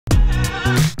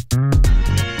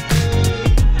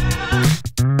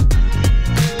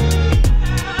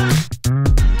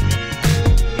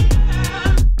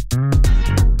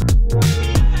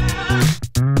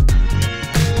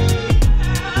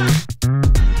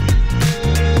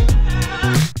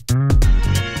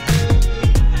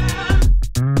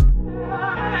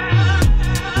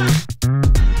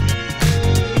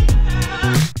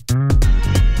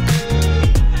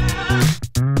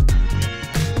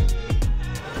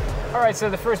All right, so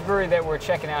the first brewery that we're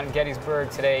checking out in Gettysburg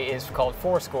today is called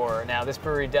Fourscore. Now, this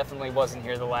brewery definitely wasn't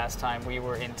here the last time we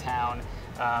were in town,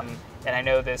 and I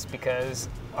know this because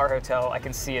our hotel, I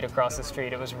can see it across the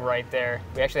street. It was right there.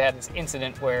 We actually had this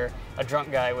incident where a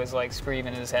drunk guy was like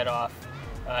screaming his head off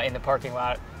in the parking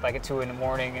lot like at 2 in the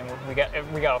morning, and we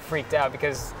got all freaked out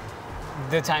because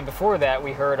the time before that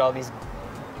we heard all these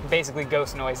basically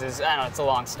ghost noises. I don't know, it's a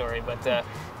long story, but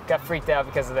got freaked out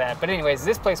because of that. But anyways,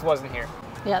 this place wasn't here.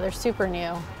 Yeah, they're super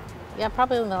new. Yeah,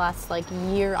 probably in the last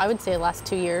year, I would say the last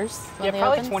 2 years. Yeah,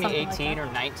 probably 2018 or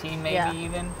 19 maybe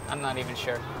even. I'm not even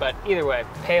sure. But either way,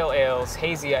 pale ales,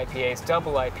 hazy IPAs,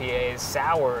 double IPAs,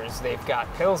 sours, they've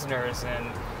got pilsners, and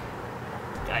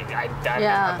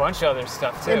a bunch of other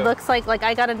stuff too. It looks like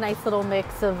I got a nice little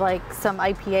mix of some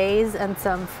IPAs and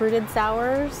some fruited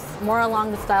sours, more along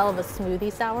the style of a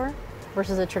smoothie sour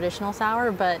versus a traditional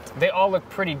sour, but they all look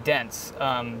pretty dense.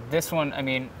 This one, I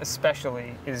mean,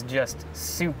 especially is just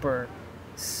super,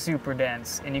 super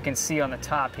dense. And you can see on the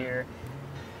top here,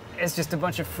 it's just a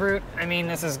bunch of fruit. I mean,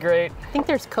 this is great. I think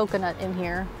there's coconut in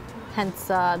here, hence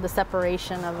the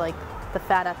separation of the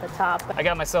fat at the top. I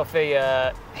got myself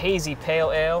a hazy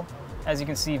pale ale. As you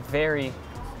can see, very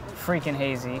freaking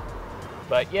hazy.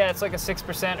 But yeah, it's like a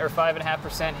 6% or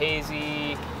 5.5%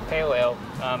 hazy pale ale.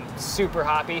 Super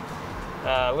hoppy.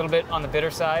 A little bit on the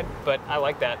bitter side, but I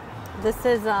like that. This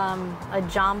is a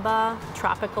Jamba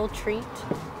Tropical Treat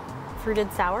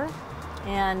fruited sour,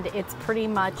 and it's pretty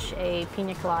much a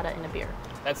pina colada in a beer.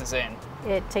 That's insane.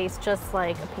 It tastes just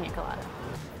like a pina colada.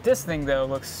 This thing though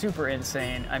looks super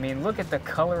insane. I mean, look at the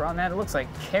color on that. It looks like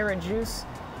carrot juice,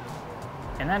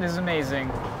 and that is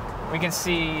amazing. We can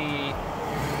see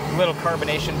little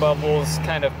carbonation bubbles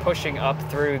kind of pushing up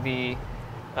through the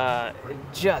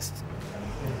just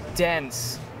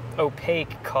dense,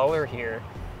 opaque color here.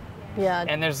 Yeah.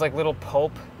 And there's like little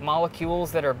pulp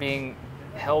molecules that are being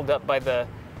held up by the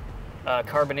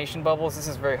carbonation bubbles. This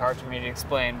is very hard for me to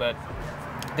explain, but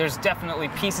there's definitely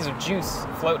pieces of juice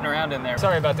floating around in there.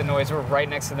 Sorry about the noise. We're right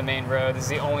next to the main road. This is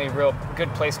the only real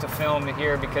good place to film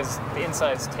here because the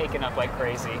inside's taken up like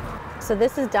crazy. So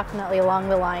this is definitely along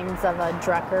the lines of a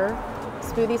Drecker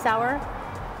smoothie sour.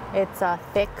 It's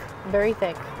thick, very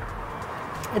thick.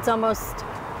 It's almost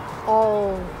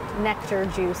all nectar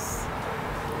juice.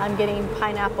 I'm getting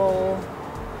pineapple,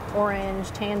 orange,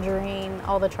 tangerine,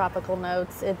 all the tropical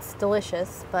notes. It's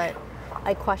delicious, but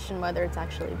I question whether it's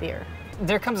actually beer.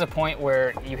 There comes a point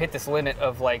where you hit this limit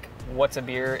of like what's a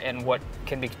beer and what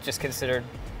can be just considered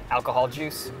alcohol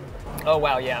juice. Oh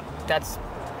wow, yeah, that's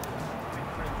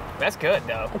good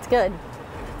though. It's good.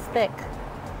 It's thick.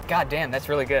 God damn, that's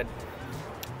really good.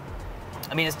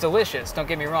 I mean, it's delicious, don't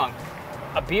get me wrong.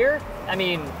 A beer, I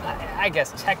mean, I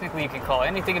guess technically you can call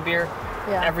anything a beer.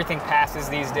 Yeah. Everything passes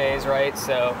these days, right?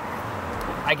 So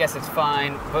I guess it's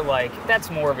fine, but like that's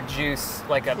more of a juice,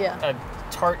 like a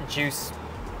tart juice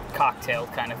cocktail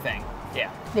kind of thing.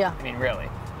 Yeah. Yeah. I mean, really.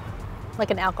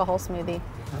 Like an alcohol smoothie.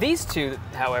 These two,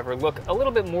 however, look a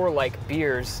little bit more like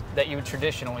beers that you would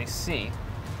traditionally see.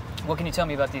 What can you tell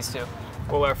me about these two?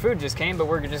 Well, our food just came, but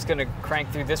we're just gonna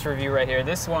crank through this review right here.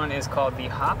 This one is called the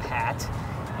Hop Hat,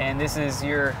 and this is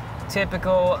your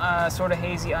typical sort of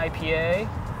hazy IPA.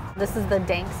 This is the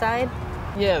dank side.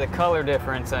 Yeah, the color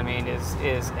difference, I mean,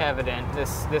 is evident.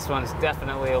 This one's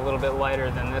definitely a little bit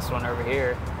lighter than this one over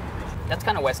here. That's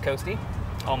kind of West Coasty,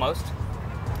 almost.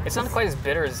 It's not quite as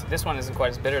bitter as, this one isn't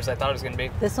quite as bitter as I thought it was gonna be.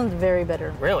 This one's very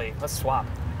bitter. Really? Let's swap.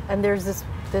 And there's this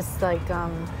like,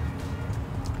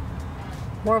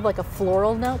 more of like a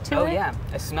floral note to it. Oh yeah,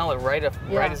 I smell it right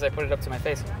as I put it up to my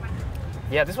face.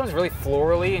 Yeah, this one's really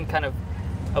florally and kind of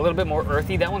a little bit more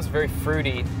earthy. That one's very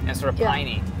fruity and sort of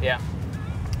piney. Yeah.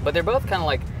 But they're both kind of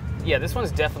like, yeah, this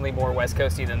one's definitely more West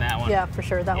Coasty than that one. Yeah, for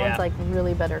sure. That one's like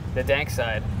really bitter. The dank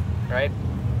side, right?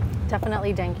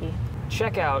 Definitely danky.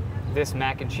 Check out this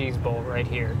mac and cheese bowl right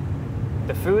here.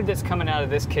 The food that's coming out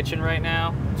of this kitchen right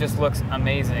now just looks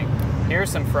amazing. Here's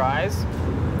some fries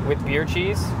with beer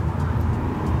cheese.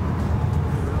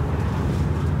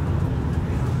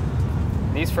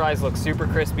 These fries look super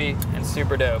crispy and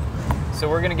super dope. So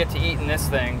we're gonna get to eating this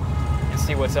thing and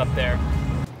see what's up there.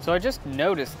 So I just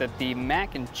noticed that the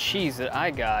mac and cheese that I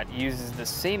got uses the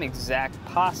same exact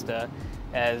pasta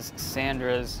as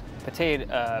Sandra's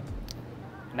potato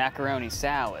macaroni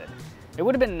salad. It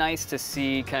would have been nice to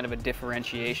see kind of a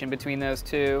differentiation between those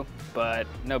two, but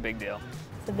no big deal.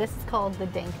 So this is called the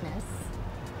dankness.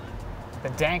 The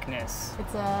dankness.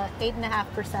 It's a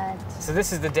 8.5%. So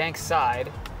this is the dank side,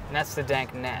 and that's the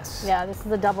dankness. Yeah, this is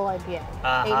the double IPA.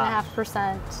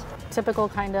 8.5%. Typical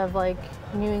kind of like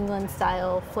New England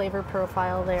style flavor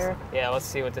profile there. Yeah, let's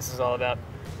see what this is all about.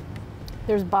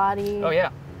 There's body. Oh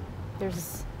yeah.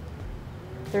 There's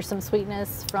some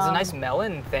sweetness from. There's a nice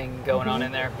melon thing going on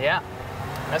in there. Yeah,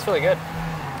 that's really good.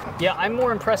 Yeah, I'm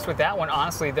more impressed with that one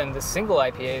honestly than the single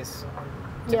IPAs.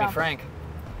 To be frank,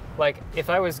 like if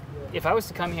I was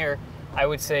to come here, I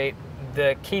would say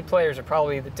the key players are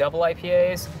probably the double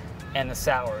IPAs and the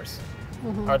sours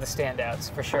are the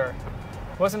standouts for sure.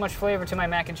 Wasn't much flavor to my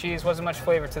mac and cheese. Wasn't much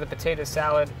flavor to the potato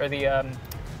salad or the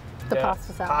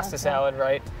pasta salad,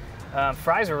 right?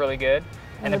 Fries were really good,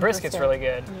 and the brisket's really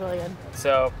good. It's really good.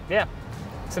 So yeah,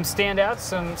 some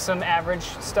standouts, some average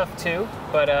stuff too.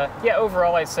 But yeah,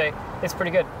 overall I'd say it's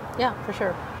pretty good. Yeah, for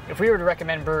sure. If we were to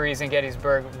recommend breweries in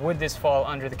Gettysburg, would this fall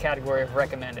under the category of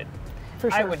recommended? For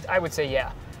sure. I would say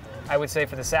yeah. I would say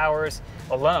for the sours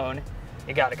alone,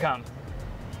 you got to come.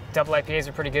 Double IPAs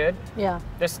are pretty good. Yeah.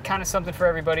 There's kind of something for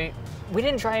everybody. We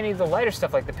didn't try any of the lighter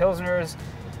stuff like the Pilsners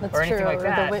or anything like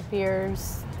that. The wit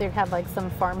beers. They'd have like some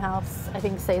farmhouse, I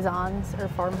think saisons or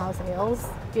farmhouse ales.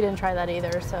 You didn't try that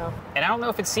either, so. And I don't know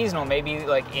if it's seasonal. Maybe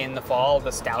like in the fall,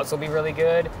 the stouts will be really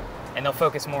good, and they'll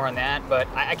focus more on that. But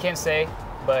I can't say,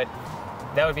 but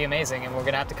that would be amazing. And we're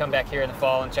gonna have to come back here in the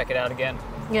fall and check it out again.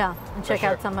 Yeah, and check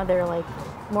out some of their like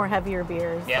more heavier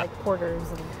beers, like porters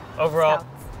and overall,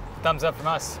 stouts. Thumbs up from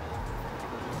us.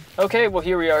 Okay, well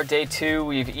here we are, day 2.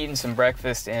 We've eaten some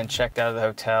breakfast and checked out of the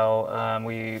hotel.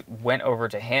 We went over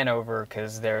to Hanover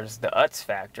because there's the Utz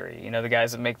factory. You know, the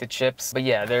guys that make the chips. But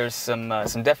yeah, there's some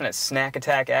definite snack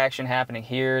attack action happening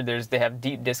here. They have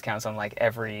deep discounts on like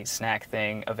every snack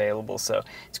thing available. So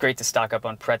it's great to stock up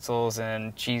on pretzels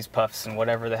and cheese puffs and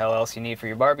whatever the hell else you need for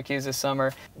your barbecues this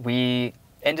summer. We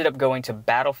ended up going to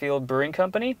Fatbat Brewing Co,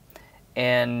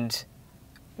 and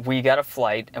we got a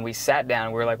flight and we sat down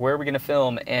and we were like, where are we going to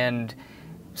film? And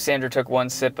Sandra took one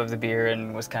sip of the beer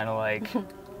and was kind of like,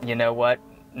 you know what?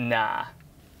 Nah.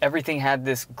 Everything had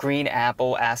this green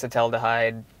apple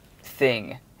acetaldehyde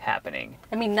thing happening.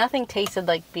 I mean, nothing tasted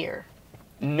like beer.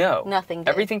 No. Nothing did.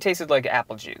 Everything tasted like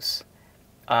apple juice.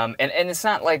 And it's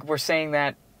not like we're saying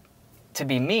that to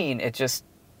be mean.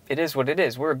 It is what it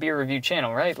is. We're a beer review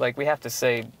channel, right? Like, we have to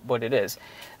say what it is.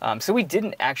 So we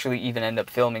didn't actually even end up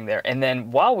filming there. And then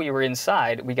while we were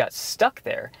inside, we got stuck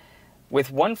there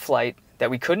with one flight that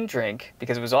we couldn't drink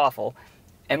because it was awful.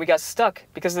 And we got stuck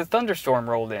because the thunderstorm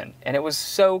rolled in. And it was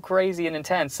so crazy and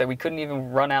intense that we couldn't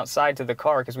even run outside to the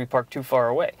car because we parked too far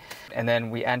away. And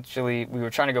then we were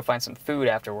trying to go find some food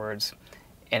afterwards,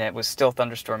 and it was still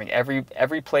thunderstorming.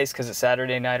 Every place, because it's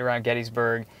Saturday night around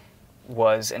Gettysburg,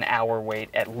 was an hour wait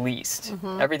at least.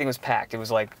 Everything was packed. It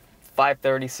was like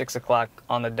 5:30, 6 o'clock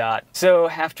on the dot. So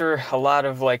after a lot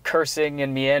of like cursing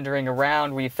and meandering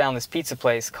around, we found this pizza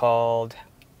place called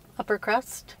Upper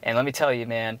Crust. And let me tell you,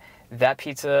 man, that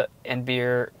pizza and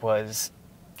beer was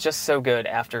just so good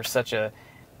after such a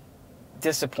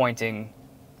disappointing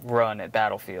run at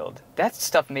Battlefield. That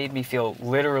stuff made me feel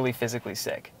literally physically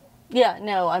sick. Yeah,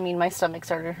 no, I mean, my stomach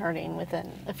started hurting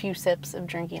within a few sips of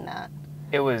drinking that.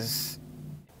 It was,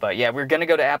 but yeah, we were going to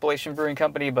go to Appalachian Brewing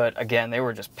Company, but again, they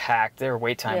were just packed. Their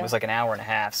wait time was like an hour and a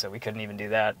half, so we couldn't even do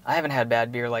that. I haven't had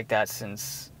bad beer like that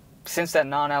since that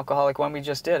non-alcoholic one we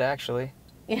just did, actually.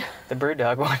 Yeah. The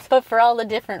Brewdog one. But for all the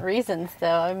different reasons,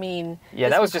 though, I mean. Yeah,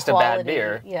 that was just quality. A bad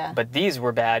beer. Yeah. But these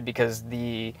were bad because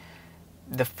the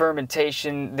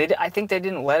fermentation, I think they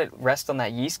didn't let it rest on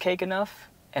that yeast cake enough,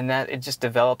 and that it just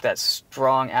developed that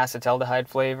strong acetaldehyde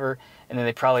flavor, and then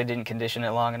they probably didn't condition it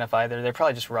long enough either. They're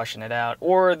probably just rushing it out,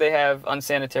 or they have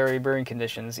unsanitary brewing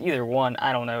conditions. Either one,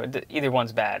 I don't know. Either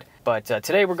one's bad. But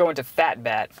today we're going to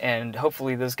Fatbat, and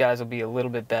hopefully those guys will be a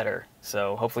little bit better.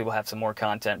 So hopefully we'll have some more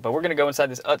content. But we're going to go inside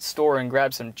this Utz store and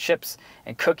grab some chips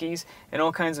and cookies and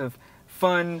all kinds of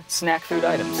fun snack food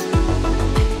items.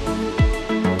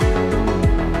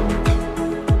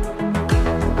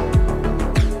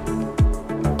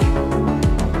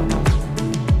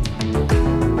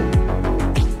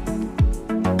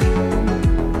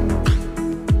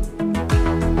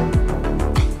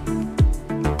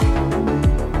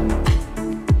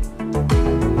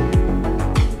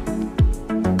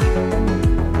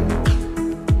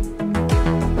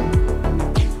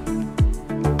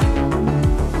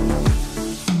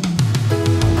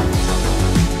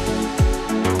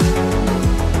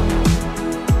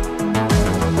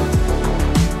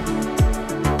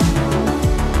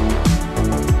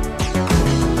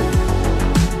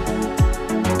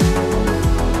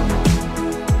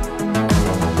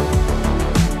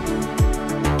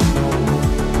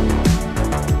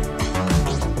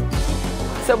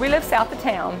 So we live south of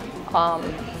town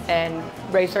and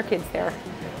raised our kids there.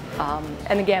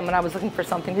 And again, when I was looking for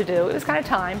something to do, it was kind of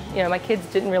time. You know, my kids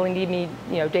didn't really need me,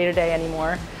 you know, day to day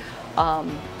anymore.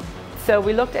 So So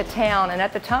we looked at town, and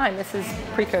at the time, this is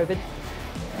pre-COVID,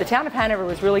 the town of Hanover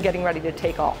was really getting ready to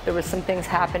take off. There was some things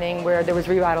happening where there was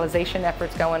revitalization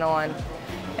efforts going on.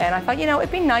 And I thought, you know, it'd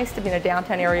be nice to be in a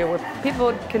downtown area where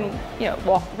people can, you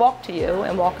know, walk to you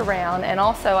and walk around. And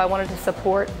also I wanted to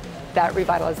support that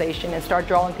revitalization and start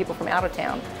drawing people from out of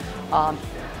town.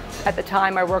 At the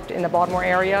time I worked in the Baltimore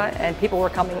area, and people were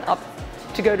coming up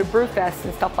to go to Brew Fest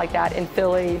and stuff like that in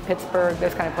Philly, Pittsburgh,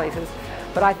 those kind of places.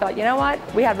 But I thought, you know what,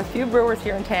 we have a few brewers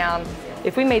here in town.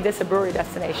 If we made this a brewery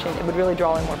destination, it would really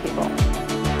draw in more people.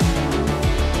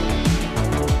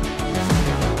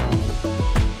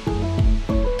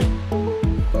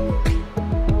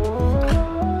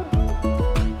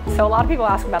 So a lot of people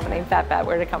ask about the name Fatbat,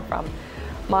 where did it come from?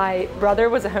 My brother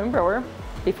was a home brewer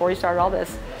before he started all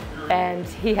this, and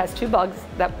he has two pug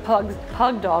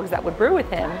dogs that would brew with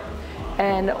him,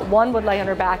 and one would lay on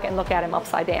her back and look at him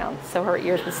upside down, so her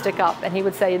ears would stick up, and he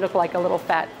would say, "You look like a little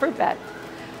fat fruit bat."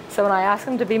 So when I asked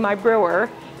him to be my brewer,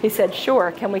 he said,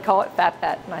 "Sure, can we call it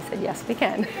Fatbat?" And I said, "Yes, we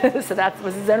can." So that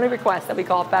was his only request, that we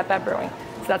call it Fatbat Brewing.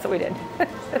 So that's what we did.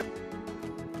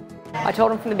 I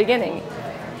told him from the beginning,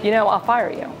 you know, I'll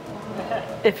fire you.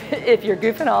 If you're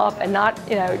goofing off and not,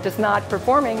 you know, just not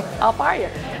performing, I'll fire you.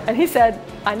 And he said,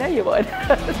 I know you would.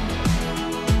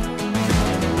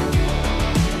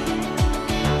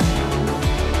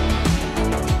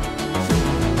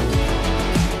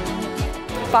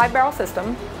 5-barrel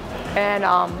system, and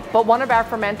but one of our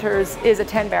fermenters is a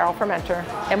 10-barrel fermenter,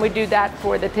 and we do that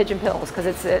for the Pigeon Pills because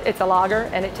it's a lager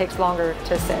and it takes longer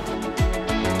to sit.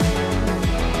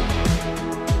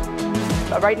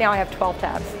 But right now I have 12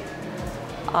 tabs.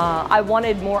 I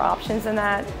wanted more options than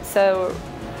that, so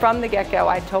from the get-go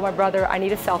I told my brother I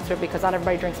need a seltzer because not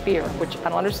everybody drinks beer, which I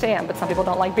don't understand, but some people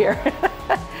don't like beer.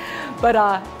 But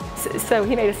so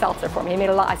he made a seltzer for me.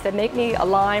 I said, make me a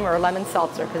lime or a lemon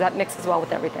seltzer because that mixes well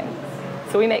with everything.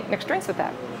 So we make mixed drinks with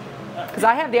that. Because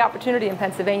I have the opportunity in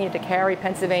Pennsylvania to carry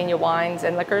Pennsylvania wines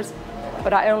and liquors,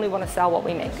 but I only want to sell what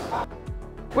we make.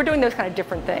 We're doing those kind of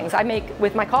different things. I make,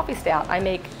 with my coffee stout, I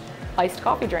make iced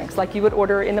coffee drinks like you would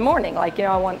order in the morning. Like, you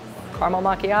know, I want caramel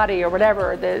macchiato or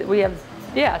whatever. We have,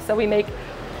 yeah, so we make,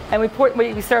 and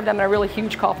we serve them in a really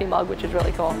huge coffee mug, which is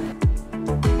really cool.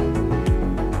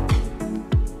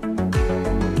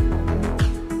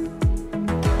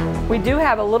 We do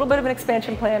have a little bit of an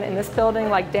expansion plan in this building,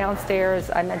 like downstairs.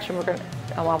 I mentioned we're going to,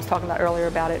 I was talking about earlier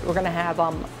about it, we're going to have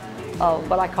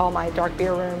what I call my dark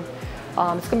beer room.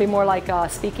 It's going to be more like a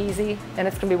speakeasy, and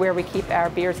it's going to be where we keep our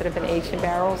beers that have been aged in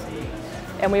barrels.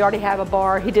 And we already have a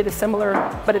bar. He did a similar,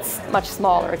 but it's much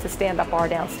smaller. It's a stand-up bar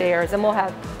downstairs, and we'll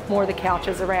have more of the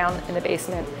couches around in the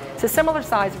basement. It's a similar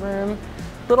size room,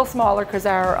 a little smaller because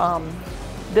our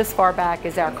this far back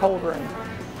is our cold room.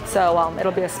 So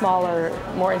it'll be a smaller,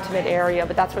 more intimate area,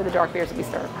 but that's where the dark beers will be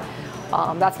served.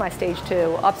 That's my stage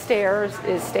 2. Upstairs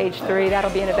is stage 3.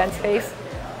 That'll be an event space.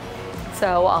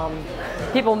 So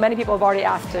many people have already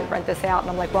asked to rent this out, and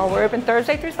I'm like, well, we're open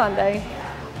Thursday through Sunday.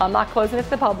 I'm not closing it to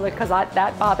the public because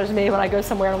that bothers me when I go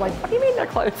somewhere and I'm like, what do you mean they're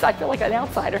closed? I feel like an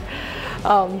outsider.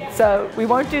 So we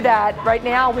won't do that. Right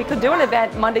now, we could do an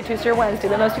event Monday, Tuesday, or Wednesday,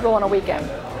 but most people on a weekend.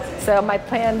 So my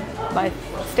plan, my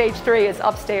stage 3 is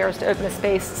upstairs to open a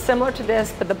space similar to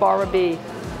this, but the bar would be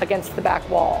against the back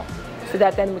wall, so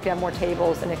that then we can have more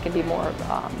tables and it can be more,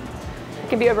 it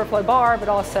can be overflow bar, but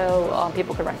also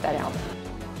people can rent that out.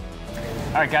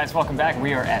 All right, guys, welcome back.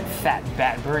 We are at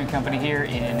Fatbat Brewing Company here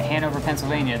in Hanover,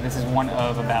 Pennsylvania. This is one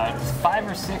of about 5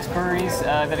 or 6 breweries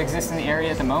that exist in the area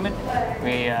at the moment.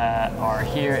 We are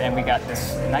here, and we got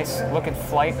this nice looking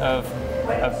flight of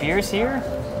beers here,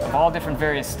 of all different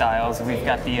various styles. We've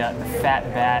got the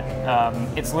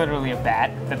Fatbat. It's literally a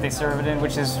bat that they serve it in,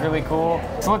 which is really cool.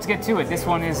 So let's get to it. This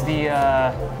one is the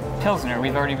Pilsner.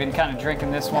 We've already been kind of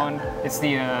drinking this one. It's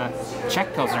the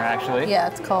Czech Pilsner, actually. Yeah,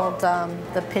 it's called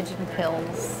the Pigeon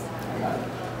Pills.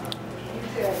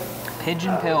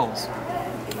 Pigeon Pills.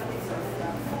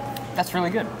 That's really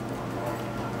good.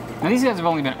 Now these guys have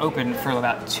only been open for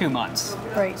about 2 months.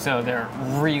 Right. So they're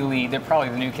probably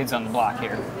the new kids on the block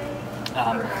here.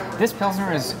 This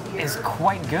Pilsner is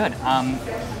quite good.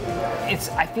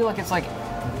 I feel like it's like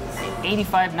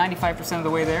 85–95% of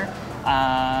the way there.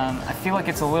 I feel like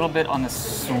it's a little bit on the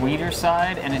sweeter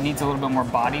side, and it needs a little bit more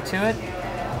body to it.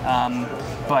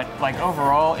 But like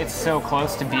overall, it's so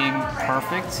close to being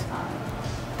perfect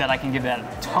that I can give that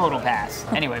a total pass.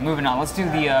 Anyway, moving on. Let's do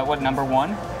the what, number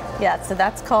 1? yeah, so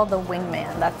that's called the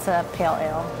Wingman. That's a pale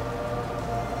ale.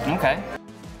 Okay.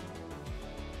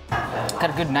 Got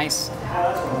a good, nice,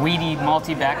 weedy,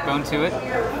 malty backbone to it.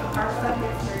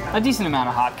 A decent amount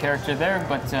of hop character there,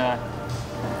 but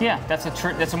Yeah, that's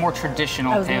a more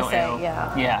traditional I was pale gonna say,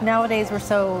 ale. yeah. Nowadays we're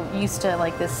so used to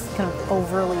like this kind of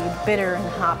overly bitter and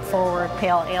hop forward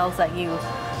pale ales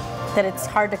that it's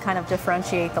hard to kind of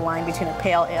differentiate the line between a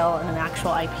pale ale and an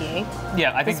actual IPA.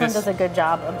 Yeah, I think this one does a good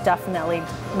job of definitely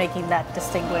making that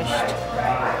distinguished.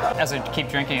 As I keep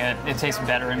drinking it, it tastes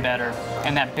better and better,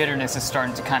 and that bitterness is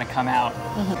starting to kind of come out.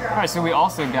 All right, so we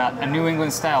also got a New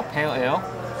England style pale ale.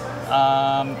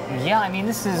 Yeah, I mean,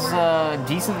 this is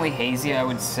decently hazy, I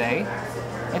would say.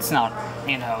 It's not,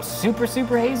 you know, super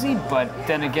hazy, but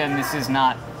then again, this is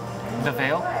not the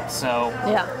Veil, so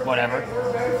yeah, whatever.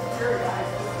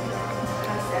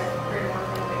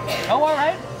 Oh, all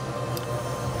right.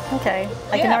 Okay.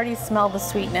 I can already smell the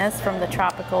sweetness from the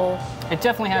tropical. It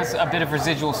definitely has a bit of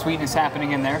residual sweetness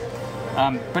happening in there,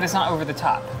 but it's not over the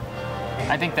top.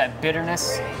 I think that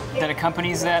bitterness that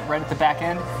accompanies that right at the back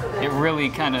end, it really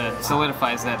kind of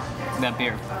solidifies that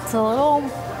beer. It's a little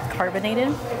carbonated,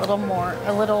 a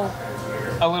little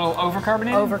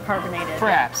overcarbonated? Overcarbonated.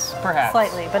 Perhaps.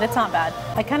 Slightly, but it's not bad.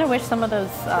 I kind of wish some of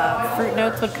those fruit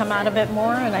notes would come out a bit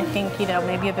more, and I think, you know,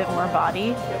 maybe a bit more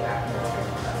body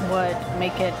would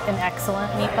make it an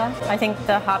excellent NEPA. I think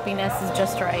the hoppiness is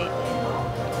just right.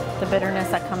 The bitterness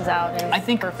that comes out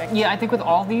is perfect. Yeah, I think with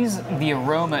all these, the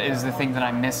aroma is the thing that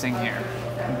I'm missing here.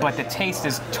 But the taste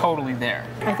is totally there.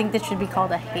 I think this should be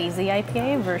called a hazy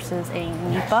IPA versus a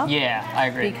NEPA. Yeah, I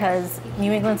agree. Because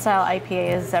New England style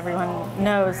IPA, as everyone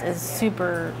knows, is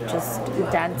super just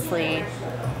densely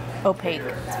opaque.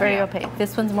 It's very opaque.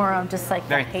 This one's more on just like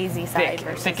the hazy side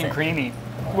versus thick and creamy.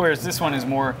 Whereas this one is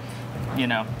more, you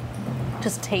know,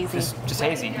 just hazy. Just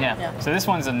hazy, yeah. So this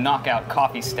one's a knockout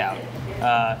coffee stout.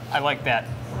 I like that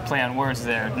play on words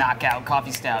there. Knockout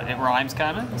coffee stout. It rhymes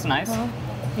kind of. It's nice. Well,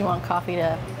 you want coffee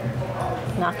to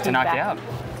knock you out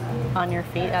on your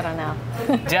feet? I don't know.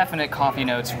 Definite coffee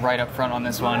notes right up front on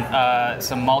this one.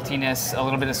 Some maltiness, a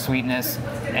little bit of sweetness,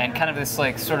 and kind of this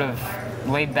like sort of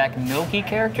laid back milky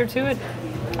character to it.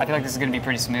 I feel like this is going to be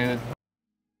pretty smooth.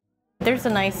 There's a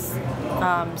nice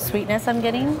sweetness I'm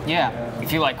getting. Yeah.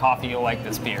 If you like coffee, you'll like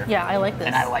this beer. Yeah, I like this.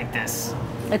 And I like this.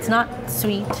 It's not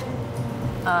sweet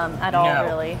at all,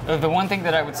 really. The one thing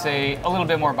that I would say, a little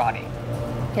bit more body.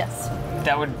 Yes.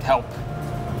 That would help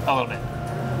a little bit.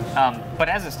 But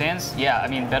as it stands, yeah, I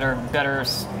mean, better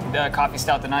coffee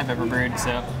stout than I've ever brewed,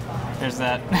 so there's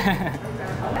that.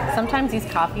 Sometimes these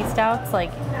coffee stouts,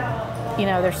 like, you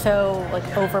know, they're so like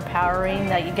overpowering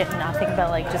that you get nothing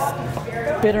but like just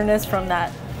bitterness from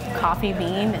that coffee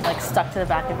bean like stuck to the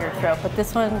back of your throat. But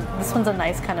this one's a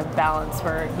nice kind of balance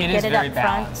where you get it up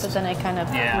front, but then it kind of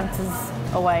rinses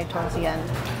away towards the end.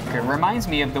 It reminds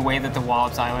me of the way that the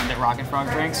Wallops Island at Rocket Frog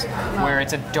drinks, where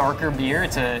it's a darker beer.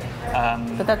 It's a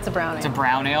but that's a brown ale. It's a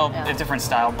brown ale, a different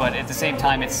style, but at the same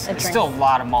time, it's still a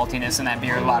lot of maltiness in that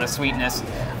beer, a lot of sweetness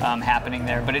happening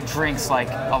there. But it drinks like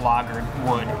a lager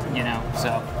would, you know.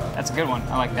 So that's a good one.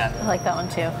 I like that. I like that one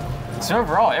too. So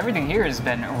overall, everything here has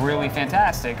been really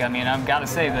fantastic. I mean, I've got to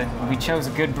say that we chose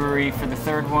a good brewery for the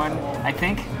third one, I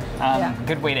think.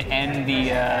 Good way to end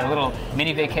the little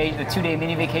mini vacation, the 2-day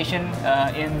mini vacation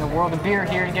in the world of beer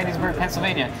here in Gettysburg,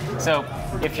 Pennsylvania. So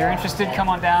if you're interested, come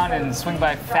on down and swing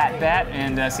by Fatbat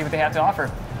and see what they have to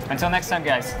offer. Until next time,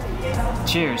 guys.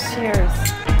 Cheers.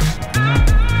 Cheers.